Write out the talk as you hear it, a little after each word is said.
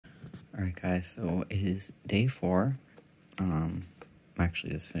Alright guys, so it is day 4. I'm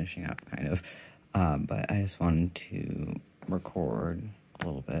actually just finishing up, kind of. But I just wanted to record a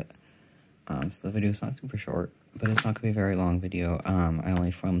little bit. So the video's not super short, but it's not going to be a very long video. I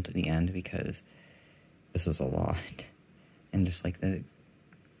only filmed to the end because this was a lot. And just like the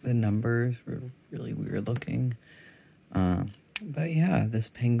numbers were really weird looking. But yeah, this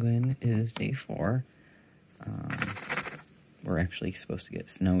penguin is day 4. We're actually supposed to get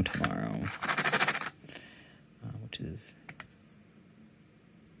snow tomorrow, which is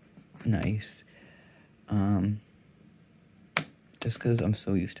nice. Just because I'm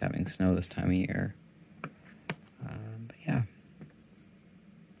so used to having snow this time of year. But yeah.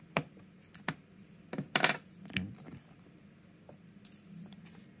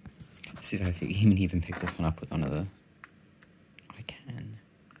 Let's see if I can even pick this one up with one of the... I can.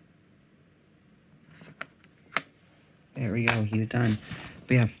 There we go, he's done.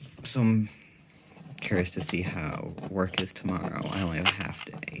 But yeah, so I'm curious to see how work is tomorrow. I only have a half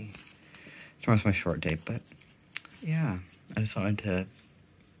day. Tomorrow's my short day, but yeah. I just wanted to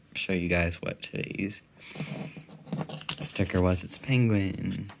show you guys what today's sticker was. It's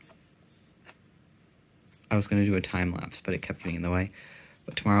penguin. I was going to do a time lapse, but it kept getting in the way.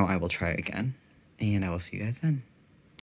 But tomorrow I will try again, and I will see you guys then.